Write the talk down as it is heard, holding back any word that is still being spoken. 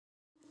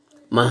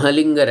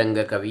ಮಹಾಲಿಂಗರಂಗ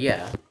ಕವಿಯ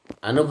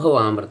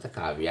ಅನುಭವಾಮೃತ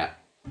ಕಾವ್ಯ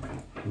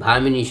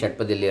ಭಾಮಿನಿ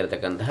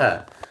ಷಟ್ಪದಿಯಲ್ಲಿರತಕ್ಕಂತಹ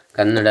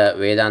ಕನ್ನಡ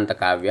ವೇದಾಂತ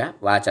ಕಾವ್ಯ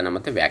ವಾಚನ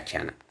ಮತ್ತು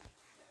ವ್ಯಾಖ್ಯಾನ.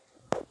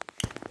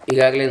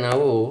 ಈಗಾಗಲೇ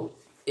ನಾವು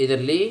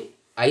ಇದರಲ್ಲಿ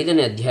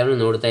 5ನೇ ಅಧ್ಯಾಯವನ್ನು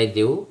ನೋಡ್ತಾ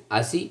ಇದ್ದೆವು.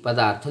 ಅಸಿ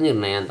ಪದಾರ್ಥ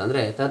ನಿರ್ಣಯ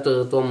ಅಂತಂದರೆ ತತ್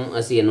ತ್ವಂ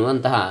ಅಸಿ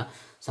ಎನ್ನುವಂತಹ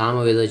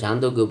ಸಾಮವೇದ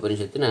ಚಾಂದೋಗ್ಯ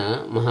ಉಪನಿಷತ್ತಿನ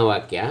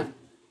ಮಹಾವಾಕ್ಯ.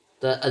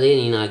 ಅದೇ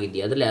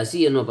ನೀನಾಗಿದ್ದೀಯ. ಅದರಲ್ಲಿ ಅಸಿ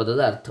ಎನ್ನುವ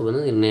ಪದದ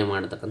ಅರ್ಥವನ್ನು ನಿರ್ಣಯ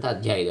ಮಾಡತಕ್ಕಂಥ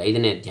ಅಧ್ಯಾಯ ಇದು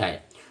 5ನೇ ಅಧ್ಯಾಯ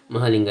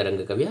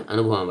ಮಹಾಲಿಂಗರಂಗ ಕವಿಯ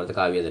ಅನುಭವಾಮೃತ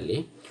ಕಾವ್ಯದಲ್ಲಿ.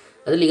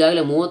 ಅದರಲ್ಲಿ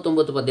ಈಗಾಗಲೇ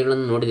 39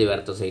 ಪದ್ಯಗಳನ್ನು ನೋಡಿದ್ದೇವೆ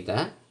ಅರ್ಥ ಸಹಿತ.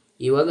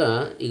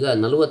 ಈಗ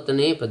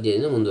 40ನೇ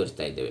ಪದ್ಯದಿಂದ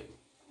ಮುಂದುವರಿಸ್ತಾ ಇದ್ದೇವೆ.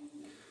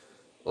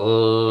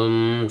 ಓಂ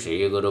ಶ್ರೀ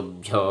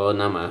ಗುರುಭ್ಯೋ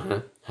ನಮಃ.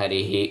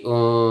 ಹರಿ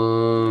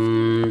ಓಂ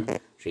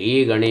ಶ್ರೀ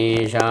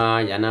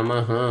ಗಣೇಶಾಯ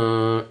ನಮಃ.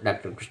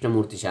 ಡಾಕ್ಟರ್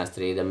ಕೃಷ್ಣಮೂರ್ತಿ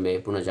ಶಾಸ್ತ್ರಿ, ದಂಬೆ,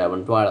 ಪುಣಚ,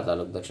 ಬಂಟ್ವಾಳ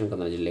ತಾಲೂಕು, ದಕ್ಷಿಣ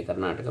ಕನ್ನಡ ಜಿಲ್ಲೆ,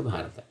 ಕರ್ನಾಟಕ,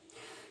 ಭಾರತ.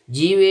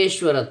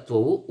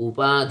 ಜೀವೇಶ್ವರತ್ವವು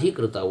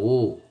ಉಪಾಧಿಕೃತವು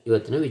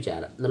ಇವತ್ತಿನ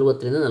ವಿಚಾರ.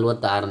 40ರಿಂದ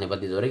 46ನೇ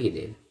ಪದ್ಯದವರೆಗೆ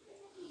ಇದೆ.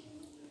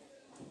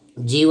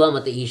 ಜೀವ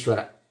ಮತ್ತು ಈಶ್ವರ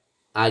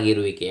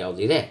ಆಗಿರುವಿಕೆ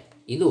ಯಾವುದಿದೆ,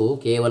 ಇದು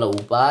ಕೇವಲ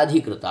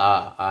ಉಪಾಧಿಕೃತ.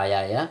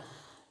 ಆಯಾಯ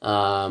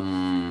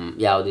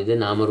ಯಾವುದಿದೆ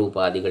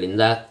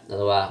ನಾಮರೂಪಾದಿಗಳಿಂದ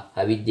ಅಥವಾ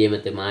ಅವಿದ್ಯೆ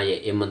ಮತ್ತು ಮಾಯೆ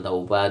ಎಂಬಂಥ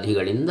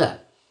ಉಪಾಧಿಗಳಿಂದ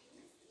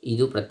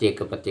ಇದು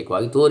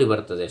ಪ್ರತ್ಯೇಕವಾಗಿ ತೋರಿ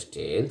ಬರ್ತದೆ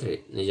ಅಷ್ಟೇ ಅಂಥೇಳಿ.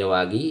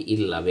 ನಿಜವಾಗಿ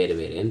ಇಲ್ಲ, ಬೇರೆ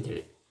ಬೇರೆ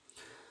ಅಂಥೇಳಿ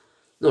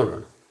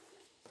ನೋಡೋಣ.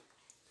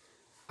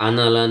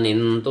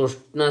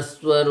 ಅನಲನೆಂತುಷ್ಣ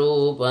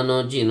ಸ್ವರೂಪನು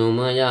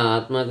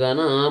ಚಿನುಮಯಾತ್ಮಕನ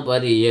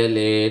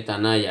ಪರಿಯಲೆ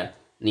ತನಯ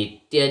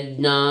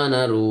ನಿತ್ಯಜ್ಞಾನ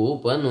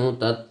ರೂಪನು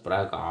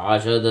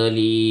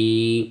ತತ್ಪ್ರಕಾಶದಲ್ಲಿ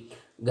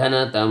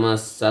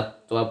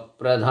ಘನತಮಸ್ಸತ್ವ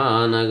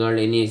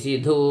ಪ್ರಧಾನಗಳೆನಿಸಿ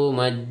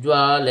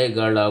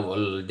ಧೂಮಜ್ವಾಲೆಗಳ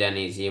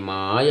ಜನಿಸಿ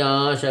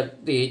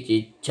ಮಾಯಾಶಕ್ತಿ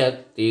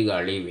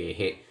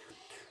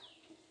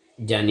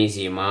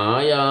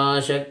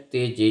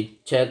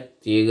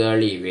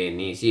ಚಿಚ್ಛಕ್ತಿಗಳಿವೆ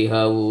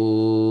ನಿಸಿಹವು.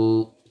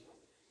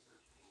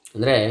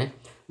 ಅಂದರೆ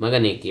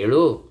ಮಗನೇ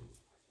ಕೇಳು,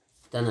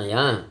 ತನಯ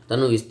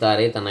ತನು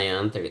ವಿಸ್ತಾರೇ ತನಯ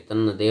ಅಂಥೇಳಿ,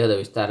 ತನ್ನ ದೇಹದ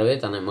ವಿಸ್ತಾರವೇ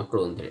ತನ್ನ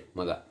ಮಕ್ಕಳು ಅಂಥೇಳಿ,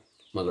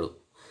 ಮಗಳು.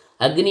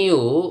 ಅಗ್ನಿಯು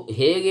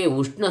ಹೇಗೆ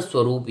ಉಷ್ಣ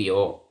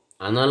ಸ್ವರೂಪಿಯೋ,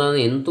 ಅನಲನ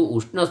ಎಂತೂ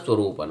ಉಷ್ಣ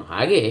ಸ್ವರೂಪನು,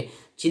 ಹಾಗೆ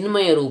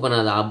ಚಿನ್ಮಯ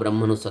ರೂಪನಾದ ಆ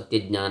ಬ್ರಹ್ಮನು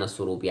ಸತ್ಯಜ್ಞಾನ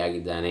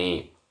ಸ್ವರೂಪಿಯಾಗಿದ್ದಾನೆ.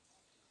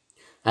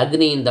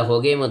 ಅಗ್ನಿಯಿಂದ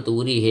ಹೊಗೆ ಮತ್ತು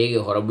ಉರಿ ಹೇಗೆ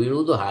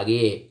ಹೊರಬೀಳುವುದು,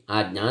 ಹಾಗೆಯೇ ಆ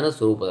ಜ್ಞಾನ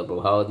ಸ್ವರೂಪದ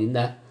ಪ್ರಭಾವದಿಂದ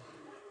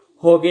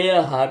ಹೊಗೆಯ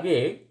ಹಾಗೆ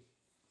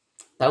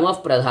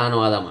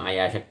ತಮಃಪ್ರಧಾನವಾದ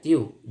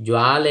ಮಾಯಾಶಕ್ತಿಯು,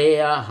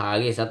 ಜ್ವಾಲೆಯ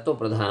ಹಾಗೆ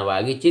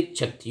ಸತ್ವಪ್ರಧಾನವಾಗಿ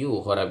ಚಿತ್ಶಕ್ತಿಯು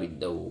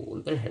ಹೊರಬಿದ್ದವು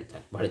ಅಂತ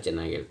ಹೇಳ್ತಾರೆ. ಬಹಳ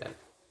ಚೆನ್ನಾಗಿ ಹೇಳ್ತಾರೆ.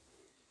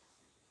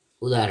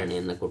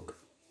 ಉದಾಹರಣೆಯನ್ನು ಕೊಟ್ಟು,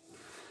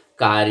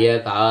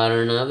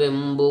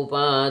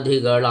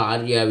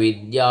 ಕಾರ್ಯಕಾರಣವೆಂಬುಪಾಧಿಗಳಾರ್ಯ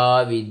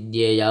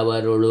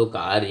ವಿದ್ಯೆಯವರುಳು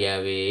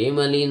ಕಾರ್ಯವೇ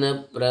ಮಲಿನ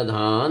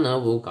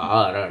ಪ್ರಧಾನವು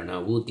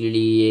ಕಾರಣವು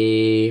ತಿಳಿಯೇ.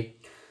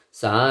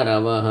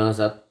 ಸಾರವಹ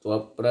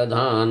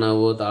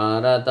ಸತ್ವಪ್ರಧಾನವು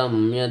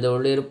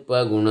ತಾರತಮ್ಯದೊಳಿರ್ಪ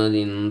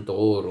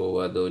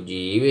ಗುಣದಿಂತೋರುವುದು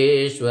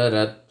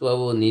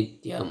ಜೀವೇಶ್ವರತ್ವವು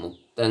ನಿತ್ಯ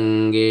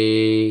ಮುಕ್ತಂಗೆ.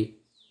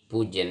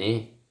 ಪೂಜ್ಯನೇ,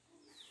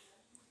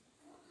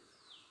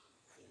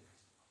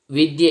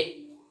 ವಿದ್ಯೆ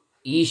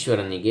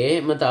ಈಶ್ವರನಿಗೆ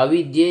ಮತ್ತು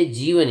ಅವಿದ್ಯೆ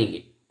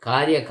ಜೀವನಿಗೆ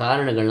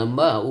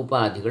ಕಾರ್ಯಕಾರಣಗಳೆಂಬ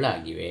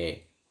ಉಪಾಧಿಗಳಾಗಿವೆ.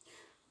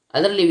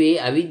 ಅದರಲ್ಲಿ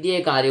ಅವಿದ್ಯೆಯ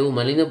ಕಾರ್ಯವು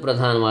ಮಲಿನ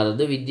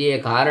ಪ್ರಧಾನವಾದದ್ದು, ವಿದ್ಯೆಯ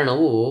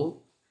ಕಾರಣವು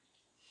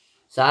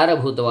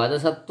ಸಾರಭೂತವಾದ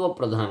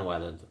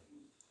ಸತ್ವಪ್ರಧಾನವಾದದ್ದು.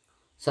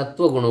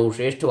 ಸತ್ವಗುಣವು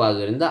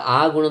ಶ್ರೇಷ್ಠವಾದುದರಿಂದ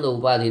ಆ ಗುಣದ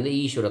ಉಪಾಧಿಯಿಂದ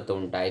ಈಶ್ವರತ್ವ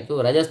ಉಂಟಾಯಿತು.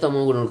 ರಜಸ್ತಮೋ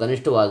ಗುಣವು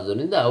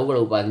ಕನಿಷ್ಠವಾದುದರಿಂದ ಅವುಗಳ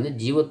ಉಪಾಧಿಯಿಂದ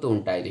ಜೀವತ್ವ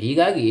ಉಂಟಾಯಿತು.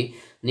 ಹೀಗಾಗಿ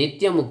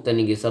ನಿತ್ಯ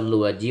ಮುಕ್ತನಿಗೆ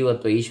ಸಲ್ಲುವ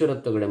ಜೀವತ್ವ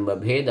ಈಶ್ವರತ್ವಗಳೆಂಬ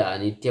ಭೇದ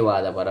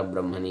ನಿತ್ಯವಾದ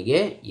ಪರಬ್ರಹ್ಮನಿಗೆ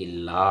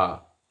ಇಲ್ಲ.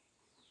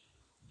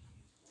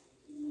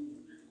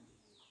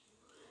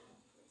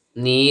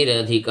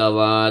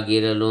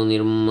 ನೀರಧಿಕವಾಗಿರಲು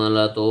ನಿರ್ಮಲ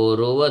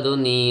ತೋರುವುದು,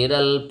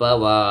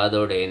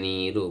 ನೀರಲ್ಪವಾದೊಡೆ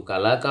ನೀರು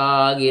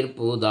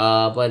ಕಲಕಾಗಿರ್ಪುದಾ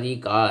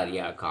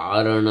ಪರಿಕಾರ್ಯ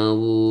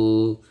ಕಾರಣವು.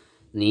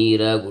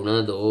 ನೀರ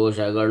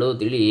ಗುಣದೋಷಗಳು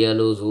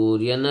ತಿಳಿಯಲು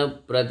ಸೂರ್ಯನ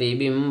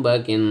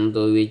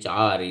ಪ್ರತಿಬಿಂಬಕ್ಕೆಂದು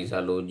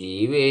ವಿಚಾರಿಸಲು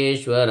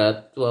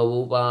ಜೀವೇಶ್ವರತ್ವವು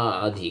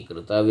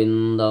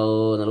ಉಪಾಧಿಕೃತವೆಂದೋ.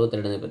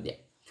 42ನೇ ಪದ್ಯ.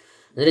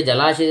 ಅಂದರೆ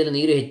ಜಲಾಶಯದಲ್ಲಿ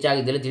ನೀರು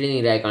ಹೆಚ್ಚಾಗಿದ್ದಲ್ಲಿ ತಿಳಿ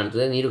ನೀರಾಗಿ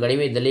ಕಾಣ್ತದೆ, ನೀರು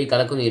ಕಡಿಮೆ ಇದ್ದಲ್ಲಿ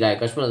ಕಲಕು ನೀರಾಗಿ,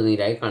 ಕಶ್ಮಲದ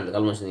ನೀರಾಗಿ ಕಾಣ್ತದೆ,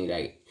 ಕಲ್ಮಶ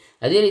ನೀರಾಗಿ.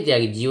 ಅದೇ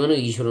ರೀತಿಯಾಗಿ ಜೀವನು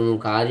ಈಶ್ವರನು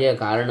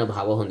ಕಾರಣ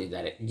ಭಾವ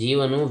ಹೊಂದಿದ್ದಾರೆ.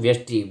 ಜೀವನು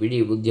ವ್ಯಷ್ಟಿ ಬಿಡಿ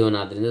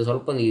ಬುದ್ಧಿಯವನಾದ್ದರಿಂದ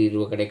ಸ್ವಲ್ಪ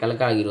ನೀರಿರುವ ಕಡೆ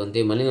ಕಲಕಾಗಿರುವಂತೆ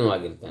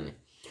ಮಲಿನವಾಗಿರ್ತಾನೆ.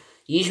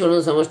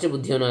 ಈಶ್ವರನು ಸಮಷ್ಟಿ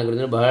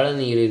ಬುದ್ಧಿಯವನಾಗಿರುವುದರಿಂದ ಬಹಳ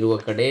ನೀರಿರುವ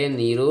ಕಡೆ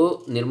ನೀರು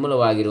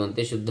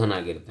ನಿರ್ಮಲವಾಗಿರುವಂತೆ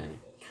ಶುದ್ಧನಾಗಿರ್ತಾನೆ.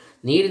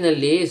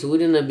 ನೀರಿನಲ್ಲಿ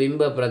ಸೂರ್ಯನ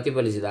ಬಿಂಬ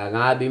ಪ್ರತಿಫಲಿಸಿದಾಗ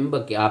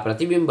ಆ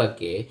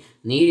ಪ್ರತಿಬಿಂಬಕ್ಕೆ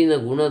ನೀರಿನ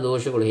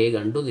ಗುಣದೋಷಗಳು ಹೇಗೆ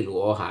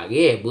ಅಂಟುವುದಿಲ್ವೋ,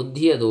 ಹಾಗೆಯೇ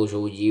ಬುದ್ಧಿಯ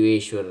ದೋಷವು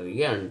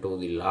ಜೀವೇಶ್ವರರಿಗೆ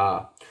ಅಂಟುವುದಿಲ್ಲ.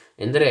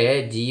 ಎಂದರೆ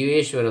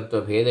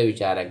ಜೀವೇಶ್ವರತ್ವ ಭೇದ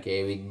ವಿಚಾರಕ್ಕೆ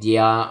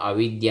ವಿದ್ಯಾ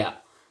ಅವಿದ್ಯಾ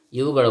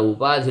ಇವುಗಳ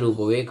ಉಪಾಧಿ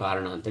ರೂಪವೇ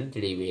ಕಾರಣ ಅಂತೇಳಿ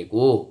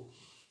ತಿಳಿಯಬೇಕು.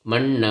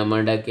 ಮಣ್ಣ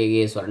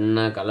ಮಡಕೆಗೆ ಸ್ವರ್ಣ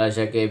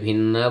ಕಲಶಕ್ಕೆ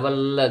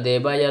ಭಿನ್ನವಲ್ಲದೆ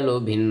ಬಯಲು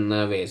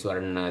ಭಿನ್ನವೇ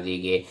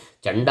ಸ್ವರ್ಣದಿಗೆ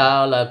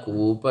ಚಂಡಾಲ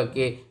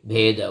ಕೂಪಕ್ಕೆ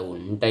ಭೇದ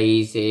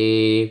ಉಂಟೈಸೆ.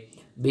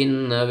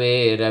 ಭಿನ್ನವೇ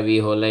ರವಿ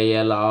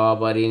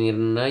ಹೊಲೆಯಲಾಪರಿ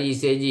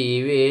ನಿರ್ಣಯಿಸೆ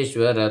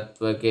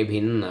ಜೀವೇಶ್ವರತ್ವಕ್ಕೆ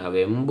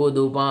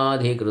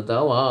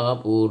ಭಿನ್ನವೆಂಬುದುಪಾಧಿಕೃತವಾ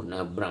ಪೂರ್ಣ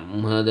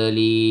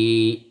ಬ್ರಹ್ಮದಲ್ಲಿ.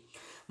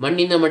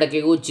 ಮಣ್ಣಿನ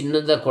ಮಡಕೆಗೂ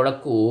ಚಿನ್ನದ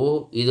ಕೊಡಕ್ಕೂ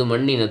ಇದು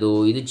ಮಣ್ಣಿನದು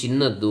ಇದು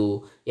ಚಿನ್ನದ್ದು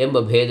ಎಂಬ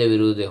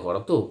ಭೇದವಿರುವುದೇ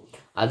ಹೊರತು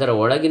ಅದರ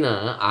ಒಳಗಿನ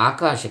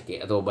ಆಕಾಶಕ್ಕೆ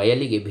ಅಥವಾ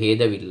ಬಯಲಿಗೆ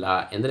ಭೇದವಿಲ್ಲ.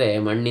 ಎಂದರೆ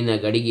ಮಣ್ಣಿನ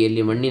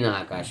ಗಡಿಗೆಯಲ್ಲಿ ಮಣ್ಣಿನ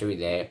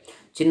ಆಕಾಶವಿದೆ,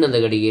 ಚಿನ್ನದ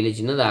ಗಡಿಗೆಯಲ್ಲಿ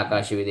ಚಿನ್ನದ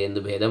ಆಕಾಶವಿದೆ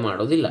ಎಂದು ಭೇದ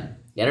ಮಾಡೋದಿಲ್ಲ.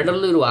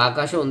 ಎರಡರಲ್ಲೂ ಇರುವ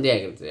ಆಕಾಶ ಒಂದೇ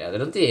ಆಗಿರುತ್ತದೆ.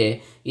 ಅದರಂತೆಯೇ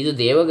ಇದು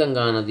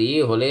ದೇವಗಂಗಾ ನದಿ,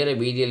 ಹೊಲೆಯರ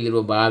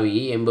ಬೀದಿಯಲ್ಲಿರುವ ಬಾವಿ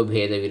ಎಂಬ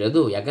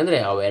ಭೇದವಿರದು. ಯಾಕಂದರೆ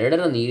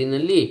ಅವೆರಡರ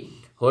ನೀರಿನಲ್ಲಿ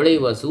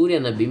ಹೊಳೆಯುವ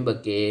ಸೂರ್ಯನ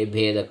ಬಿಂಬಕ್ಕೆ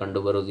ಭೇದ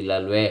ಕಂಡುಬರುವುದಿಲ್ಲ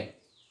ಅಲ್ವೇ.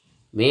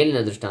 ಮೇಲಿನ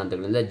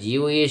ದೃಷ್ಟಾಂತಗಳಿಂದ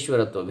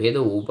ಜೀವೇಶ್ವರತ್ವ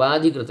ಭೇದವು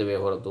ಉಪಾಧಿಕೃತವೇ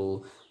ಹೊರತು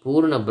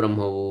ಪೂರ್ಣ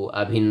ಬ್ರಹ್ಮವು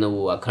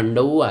ಅಭಿನ್ನವೂ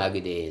ಅಖಂಡವೂ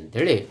ಆಗಿದೆ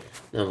ಅಂಥೇಳಿ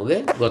ನಮಗೆ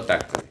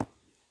ಗೊತ್ತಾಗ್ತದೆ.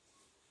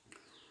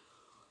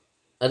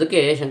 ಅದಕ್ಕೆ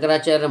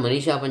ಶಂಕರಾಚಾರ್ಯರ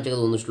ಮನೀಷಾ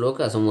ಪಂಚಕದ ಒಂದು ಶ್ಲೋಕ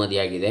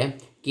ಸಂವಾದಿಯಾಗಿದೆ.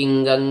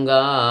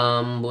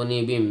 ಕಿಂಗಂಗಾಂಬುನಿ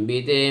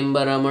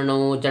ಬಿಂಬಿತೇಂಬರಮಣೋ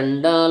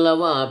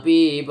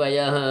ಚಂಡಾಲವಾಪೀಪಯ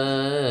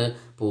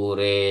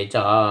ಪೂರೇ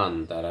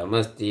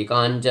ಚಾಂತರಮಸ್ತಿ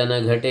ಕಾಂಚನ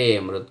ಘಟೆ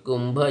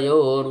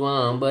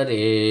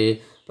ಮೃತ್ಕುಂಭಯೋರ್ವಾಂಬರೇ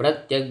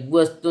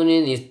ಪ್ರತ್ಯಗ್ವಸ್ತುನಿ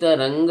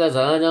ನಿಸ್ತರಂಗ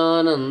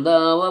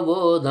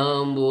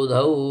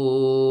ಸಹಜಾನಂದಾವಬೋಧಾಂಬುಧೌ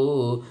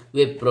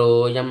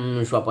ವಿಪ್ರೋಯಂ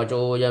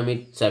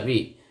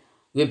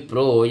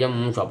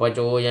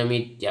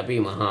ಶ್ವಪಚೋಯಮಿತ್ಯಪಿ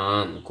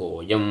ಮಹಾನ್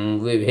ಕೋಯಂ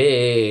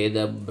ವಿಭೇದ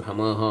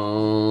ಭ್ರಮಃ.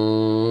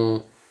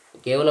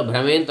 ಕೇವಲ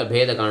ಭ್ರಮೆ ಅಂತ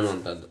ಭೇದ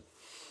ಕಾಣುವಂಥದ್ದು.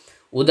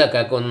 ಉದಕ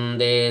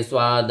ಕೊಂದೆ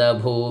ಸ್ವಾದ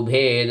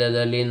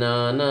ಭೂಭೇದದಲ್ಲಿ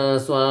ನಾನಾ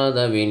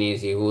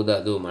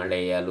ಸ್ವಾದವೆನಿಸಿಹುದದು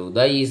ಮಳೆಯಲು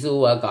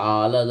ದಯಿಸುವ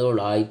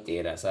ಕಾಲದೊಳಾಯ್ತೆ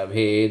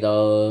ರಸಭೇದ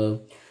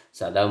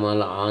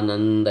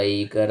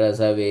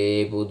ಸದಮಲಾನಂದೈಕರಸವೇ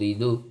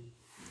ಪುದಿದು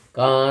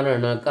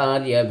ಕಾರಣ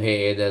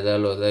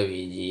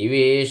ಕಾರ್ಯಭೇದದಲೊದವಿ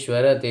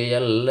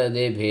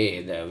ಜೀವೇಶ್ವರತೆಯಲ್ಲದೆ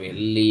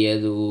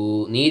ಭೇದವೆಲ್ಲಿಯದು.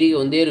 ನೀರಿಗೆ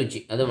ಒಂದೇ ರುಚಿ,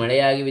 ಅದು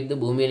ಮಳೆಯಾಗಿ ಬಿದ್ದು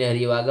ಭೂಮಿಯಲ್ಲಿ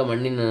ಹರಿಯುವಾಗ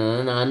ಮಣ್ಣಿನ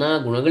ನಾನಾ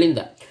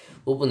ಗುಣಗಳಿಂದ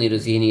ಉಪ್ಪು ನೀರು,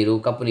 ಸಿಹಿ ನೀರು,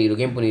 ಕಪ್ಪು ನೀರು,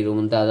 ಕೆಂಪು ನೀರು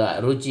ಮುಂತಾದ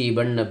ರುಚಿ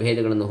ಬಣ್ಣ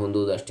ಭೇದಗಳನ್ನು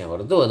ಹೊಂದುವುದು ಅಷ್ಟೇ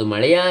ಹೊರತು ಅದು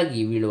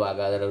ಮಳೆಯಾಗಿ ಬೀಳುವಾಗ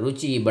ಅದರ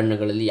ರುಚಿ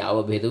ಬಣ್ಣಗಳಲ್ಲಿ ಯಾವ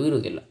ಭೇದವೂ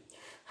ಇರುವುದಿಲ್ಲ.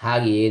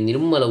 ಹಾಗೆಯೇ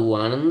ನಿರ್ಮಲವೂ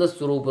ಆನಂದ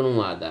ಸ್ವರೂಪನೂ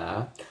ಆದ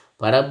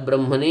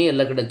ಪರಬ್ರಹ್ಮನೇ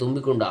ಎಲ್ಲ ಕಡೆ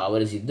ತುಂಬಿಕೊಂಡು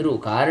ಆವರಿಸಿದ್ದರೂ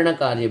ಕಾರಣ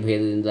ಕಾರ್ಯ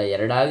ಭೇದದಿಂದ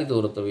ಎರಡಾಗಿ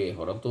ತೋರುತ್ತವೆ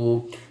ಹೊರತು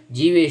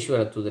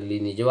ಜೀವೇಶ್ವರತ್ವದಲ್ಲಿ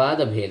ನಿಜವಾದ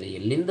ಭೇದ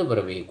ಎಲ್ಲಿಂದ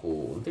ಬರಬೇಕು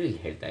ಅಂತೇಳಿ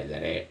ಹೇಳ್ತಾ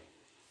ಇದ್ದಾರೆ.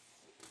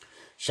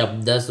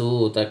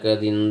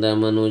 ಶಬ್ದಸೂತಕದಿಂದ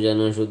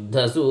ಮನುಜನು ಶುದ್ಧ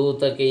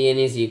ಸೂತಕೆ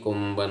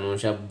ಎನಿಸಿಕೊಂಬನು,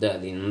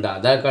 ಶಬ್ದದಿಂದ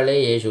ಅದ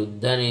ಕಳೆಯೇ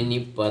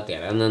ಶುದ್ಧನೆನಿಪ್ಪ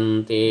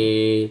ತೆರನಂತೆ.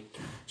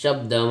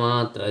 ಶಬ್ದ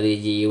ಮಾತ್ರದಿ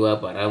ಜೀವ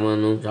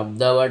ಪರಮನು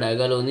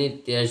ಶಬ್ದವಡಗಲು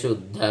ನಿತ್ಯ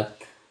ಶುದ್ಧ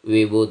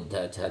ವಿಬುದ್ಧ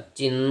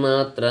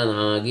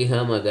ಸಚ್ಚಿನ್ಮಾತ್ರನಾಗಿಹ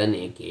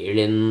ಮಗನೇ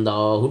ಕೇಳೆಂದ.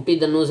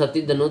 ಹುಟ್ಟಿದ್ದನ್ನು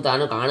ಸತ್ತಿದ್ದನ್ನು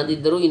ತಾನು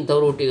ಕಾಣದಿದ್ದರೂ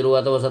ಇಂಥವರು ಹುಟ್ಟಿದರು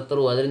ಅಥವಾ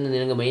ಸತ್ತರು, ಅದರಿಂದ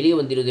ನಿನಗೆ ಮೈಲಿಗೆ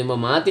ಬಂದಿರುವುದೆಂಬ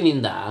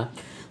ಮಾತಿನಿಂದ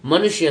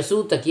ಮನುಷ್ಯ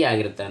ಸೂತಕಿ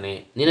ಆಗಿರ್ತಾನೆ.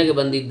 ನಿನಗೆ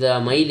ಬಂದಿದ್ದ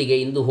ಮೈಲಿಗೆ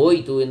ಇಂದು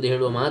ಹೋಯಿತು ಎಂದು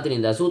ಹೇಳುವ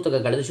ಮಾತಿನಿಂದ ಸೂತಕ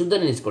ಕಳೆದು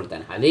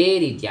ಶುದ್ಧನೆನಿಸಿಕೊಳ್ತಾನೆ. ಅದೇ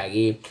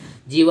ರೀತಿಯಾಗಿ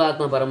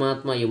ಜೀವಾತ್ಮ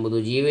ಪರಮಾತ್ಮ ಎಂಬುದು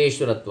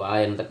ಜೀವೇಶ್ವರತ್ವ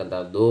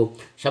ಎನ್ನತಕ್ಕಂಥದ್ದು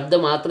ಶಬ್ದ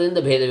ಮಾತ್ರದಿಂದ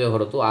ಭೇದವೇ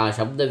ಹೊರತು ಆ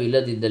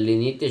ಶಬ್ದವಿಲ್ಲದಿದ್ದಲ್ಲಿ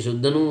ನಿತ್ಯ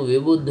ಶುದ್ಧನೂ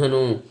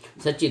ವಿಬುದ್ಧನೂ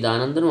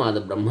ಸಚ್ಚಿದಾನಂದನೂ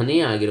ಆದ ಬ್ರಹ್ಮನೇ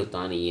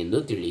ಆಗಿರುತ್ತಾನೆ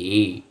ಎಂದು ತಿಳಿ.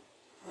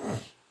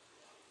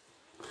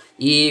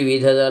 ಈ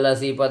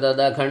ವಿಧದಲಸಿ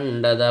ಪದದ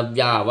ಖಂಡದ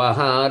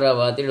ವ್ಯಾವಹಾರವ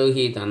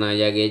ತಿಳುಹಿ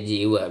ತನಯಗೆ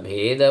ಜೀವ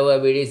ಭೇದವ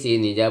ಬಿಡಿಸಿ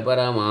ನಿಜ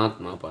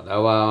ಪರಮಾತ್ಮ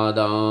ಪದವಾದ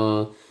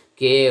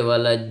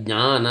ಕೇವಲ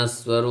ಜ್ಞಾನ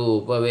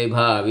ಸ್ವರೂಪವೇ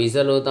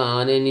ಭಾವಿಸಲು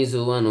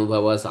ತಾನೆನಿಸುವ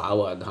ಅನುಭವ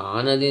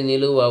ಸಾವಧಾನದಿ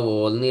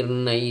ನಿಲುವವೋಲ್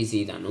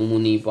ನಿರ್ಣಯಿಸಿದನು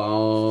ಮುನಿಪಾ.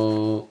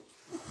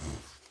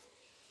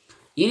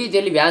 ಈ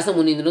ರೀತಿಯಲ್ಲಿ ವ್ಯಾಸ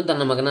ಮುನೀಂದ್ರನು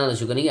ತನ್ನ ಮಗನಾದ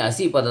ಶುಕನಿಗೆ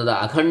ಅಸಿ ಪದದ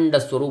ಅಖಂಡ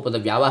ಸ್ವರೂಪದ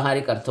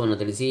ವ್ಯಾವಹಾರಿಕ ಅರ್ಥವನ್ನು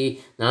ತಿಳಿಸಿ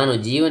ನಾನು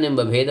ಜೀವನೆಂಬ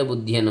ಭೇದ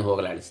ಬುದ್ಧಿಯನ್ನು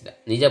ಹೋಗಲಾಡಿಸಿದ.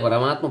 ನಿಜ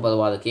ಪರಮಾತ್ಮ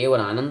ಪದವಾದ ಕೇವಲ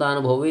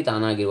ಆನಂದಾನುಭವವೇ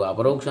ತಾನಾಗಿರುವ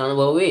ಅಪರೋಕ್ಷ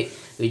ಅನುಭವವೇ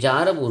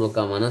ವಿಚಾರಪೂರ್ವಕ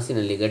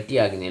ಮನಸ್ಸಿನಲ್ಲಿ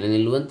ಗಟ್ಟಿಯಾಗಿ ನೆಲೆ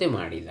ನಿಲ್ಲುವಂತೆ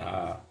ಮಾಡಿದ.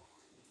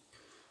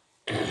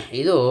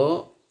 ಇದು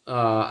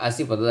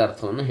ಅಸಿ ಪದದ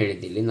ಅರ್ಥವನ್ನು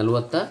ಹೇಳಿದ್ದಿಲ್ಲಿ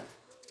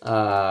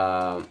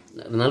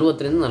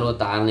 40ರಿಂದ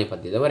 46ನೇ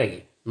ಪದ್ಯದವರೆಗೆ.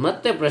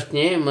 ಮತ್ತೆ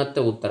ಪ್ರಶ್ನೆ ಮತ್ತೆ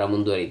ಉತ್ತರ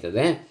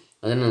ಮುಂದುವರಿಯುತ್ತದೆ.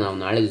 ಅದನ್ನು ನಾವು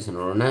ನಾಳೆ ದಿವಸ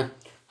ನೋಡೋಣ.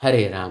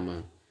 ಹರೇ ರಾಮ.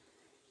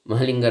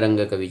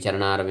 ಮಹಲಿಂಗರಂಗ ಕವಿ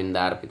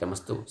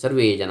ಚರಣಾರವಿಂದಾರ್ಪಿತಮಸ್ತು.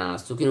 ಸರ್ವೇ ಜನ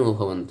ಸುಖಿನೋ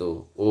ಭವಂತು.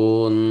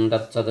 ಓಂ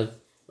ತತ್ಸತ್.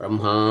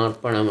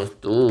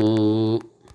 ಬ್ರಹ್ಮಾರ್ಪಣಮಸ್ತು.